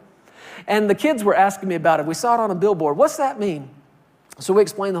anyway. And the kids were asking me about it. We saw it on a billboard. What's that mean? So we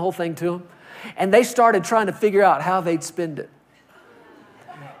explained the whole thing to them. And they started trying to figure out how they'd spend it.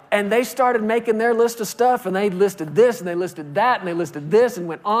 And they started making their list of stuff, and they listed this, and they listed that, and they listed this, and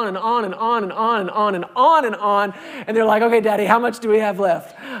went on and on and on and on and on and on and on. And they're like, okay, Daddy, how much do we have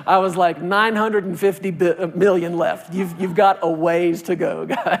left? I was like, 950 million left. You've got a ways to go,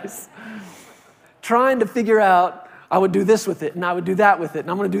 guys. Trying to figure out, I would do this with it, and I would do that with it,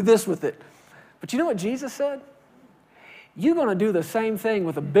 and I'm going to do this with it. But you know what Jesus said? You're going to do the same thing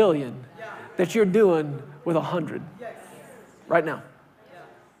with $1 billion that you're doing with 100 right now.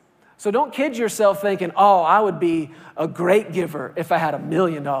 So don't kid yourself thinking, oh, I would be a great giver if I had $1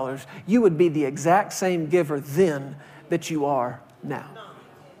 million. You would be the exact same giver then that you are now.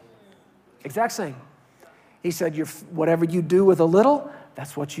 Exact same. He said, whatever you do with a little,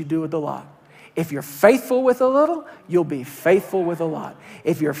 that's what you do with a lot. If you're faithful with a little, you'll be faithful with a lot.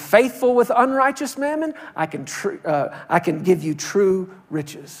 If you're faithful with unrighteous mammon, I can give you true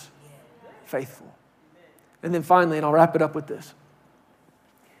riches. Faithful. And then finally, and I'll wrap it up with this.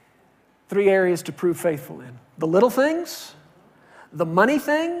 3 areas to prove faithful in. The little things, the money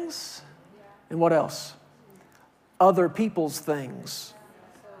things, and what else? Other people's things.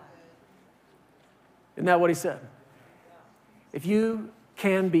 Isn't that what he said? If you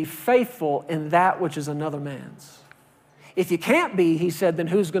can be faithful in that which is another man's. If you can't be, he said, then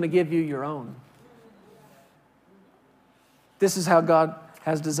who's going to give you your own? This is how God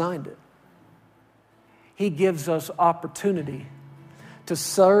has designed it. He gives us opportunity to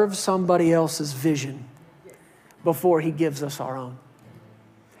serve somebody else's vision before He gives us our own.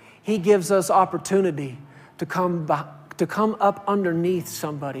 He gives us opportunity to come up underneath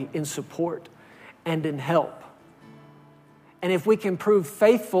somebody in support and in help. And if we can prove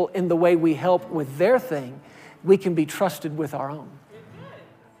faithful in the way we help with their thing, we can be trusted with our own.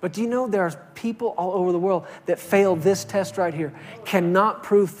 But do you know there are people all over the world that fail this test right here, cannot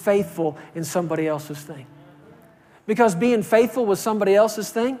prove faithful in somebody else's thing? Because being faithful with somebody else's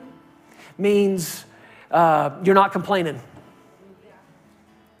thing means you're not complaining.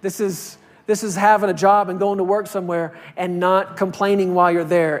 This is having a job and going to work somewhere and not complaining while you're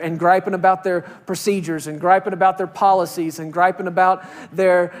there and griping about their procedures and griping about their policies and griping about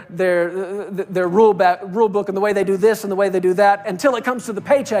their rule book and the way they do this and the way they do that until it comes to the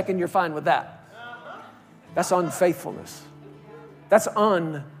paycheck and you're fine with that. That's unfaithfulness. That's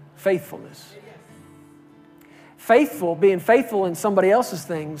unfaithfulness. Being faithful in somebody else's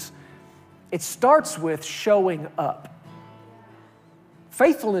things, it starts with showing up.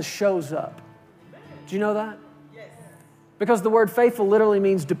 Faithfulness shows up. Do you know that? Yes. Because the word faithful literally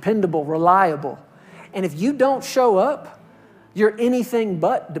means dependable, reliable. And if you don't show up, you're anything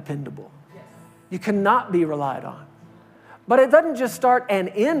but dependable. Yes. You cannot be relied on. But it doesn't just start and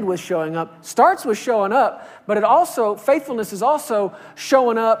end with showing up. It starts with showing up, but faithfulness is also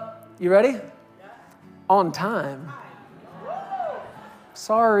showing up, you ready? On time.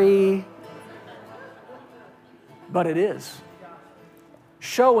 Sorry. But it is.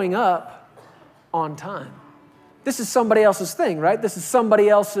 Showing up on time. This is somebody else's thing, right? This is somebody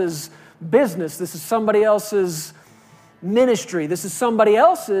else's business. This is somebody else's ministry. This is somebody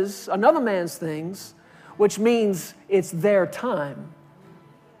else's, another man's things, which means it's their time.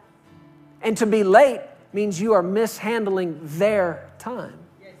 And to be late means you are mishandling their time.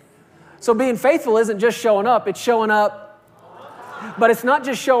 So being faithful isn't just showing up, it's showing up. But it's not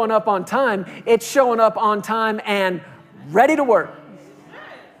just showing up on time, it's showing up on time and ready to work.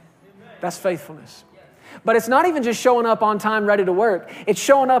 That's faithfulness. But it's not even just showing up on time, ready to work. It's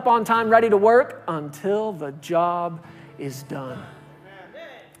showing up on time, ready to work until the job is done.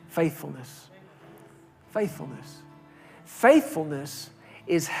 Faithfulness. Faithfulness. Faithfulness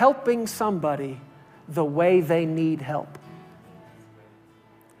is helping somebody the way they need help.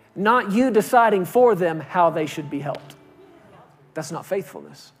 Not you deciding for them how they should be helped. That's not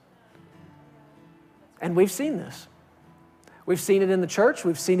faithfulness. And we've seen this. We've seen it in the church.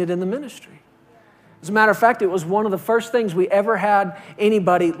 We've seen it in the ministry. As a matter of fact, it was one of the first things we ever had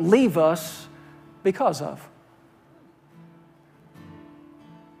anybody leave us because of.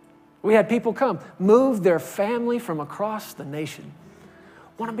 We had people come, move their family from across the nation.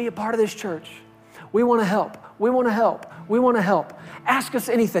 Want to be a part of this church. We want to help. We want to help. We want to help. Ask us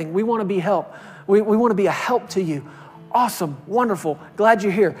anything. We want to be help. We want to be a help to you. Awesome. Wonderful. Glad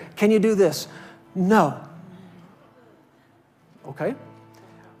you're here. Can you do this? No. Okay.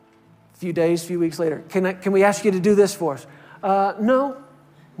 A few days, a few weeks later. Can we ask you to do this for us? No.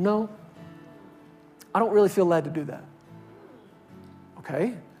 I don't really feel led to do that.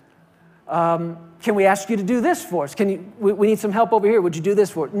 Okay. Can we ask you to do this for us? We need some help over here. Would you do this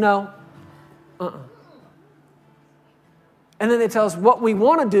for us? No. And then they tell us what we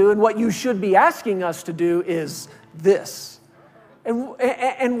want to do and what you should be asking us to do is this.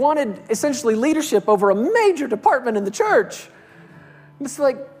 And wanted essentially leadership over a major department in the church. And it's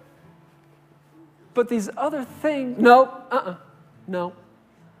like, but these other things, no.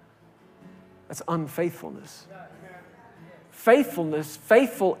 That's unfaithfulness.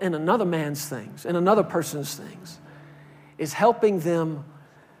 Faithful in another man's things, in another person's things, is helping them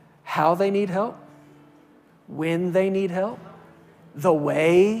how they need help, when they need help, the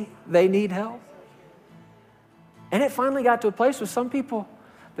way they need help. And it finally got to a place with some people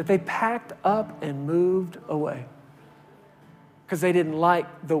that they packed up and moved away because they didn't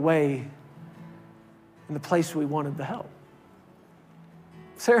like the way and the place we wanted the help.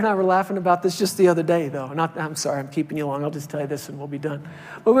 Sarah and I were laughing about this just the other day, though. I'm sorry, I'm keeping you long. I'll just tell you this and we'll be done.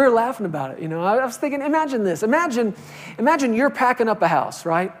 But we were laughing about it. I was thinking, imagine this. Imagine you're packing up a house,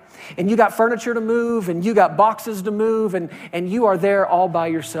 right? And you got furniture to move and you got boxes to move and you are there all by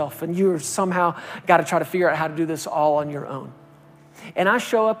yourself and you're somehow got to try to figure out how to do this all on your own. And I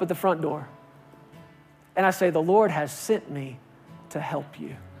show up at the front door and I say, the Lord has sent me to help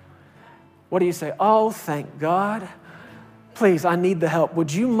you. What do you say? Oh, thank God. Please, I need the help.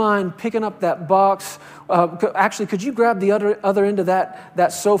 Would you mind picking up that box? Actually, could you grab the other end of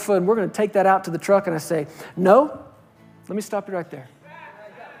that sofa and we're going to take that out to the truck? And I say, no, let me stop you right there.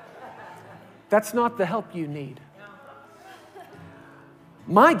 That's not the help you need.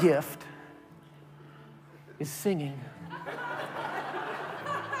 My gift is singing.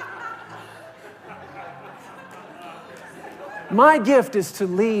 My gift is to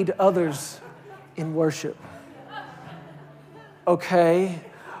lead others in worship. Okay,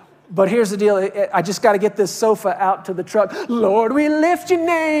 but here's the deal. I just got to get this sofa out to the truck. Lord, we lift your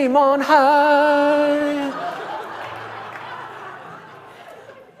name on high.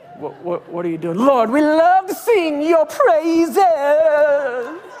 What are you doing? Lord, we love to sing your praises.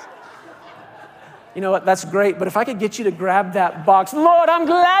 You know what? That's great. But if I could get you to grab that box, Lord, I'm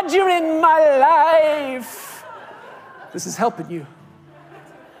glad you're in my life. This is helping you.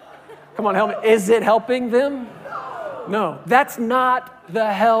 Come on, help me. Is it helping them? No, that's not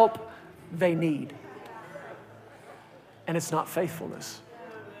the help they need. And it's not faithfulness.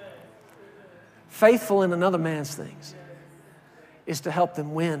 Faithful in another man's things is to help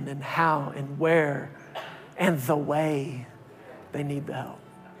them when and how and where and the way they need the help.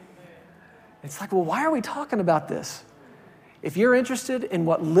 It's like, well, why are we talking about this? If you're interested in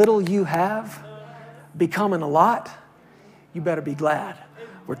what little you have becoming a lot, you better be glad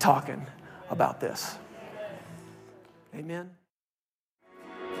we're talking about this. Amen.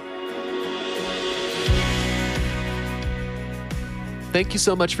 Thank you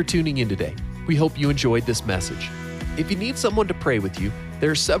so much for tuning in today. We hope you enjoyed this message. If you need someone to pray with you,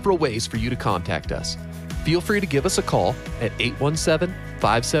 there are several ways for you to contact us. Feel free to give us a call at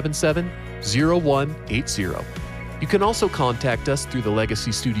 817-577-0180. You can also contact us through the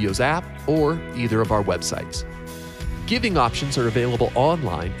Legacy Studios app or either of our websites. Giving options are available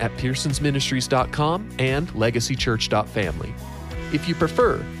online at pearsonsministries.com and legacychurch.family. If you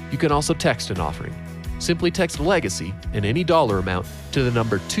prefer, you can also text an offering. Simply text Legacy and any dollar amount to the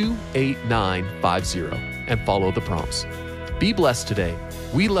number 28950 and follow the prompts. Be blessed today.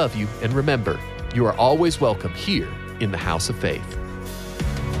 We love you, and remember, you are always welcome here in the House of Faith.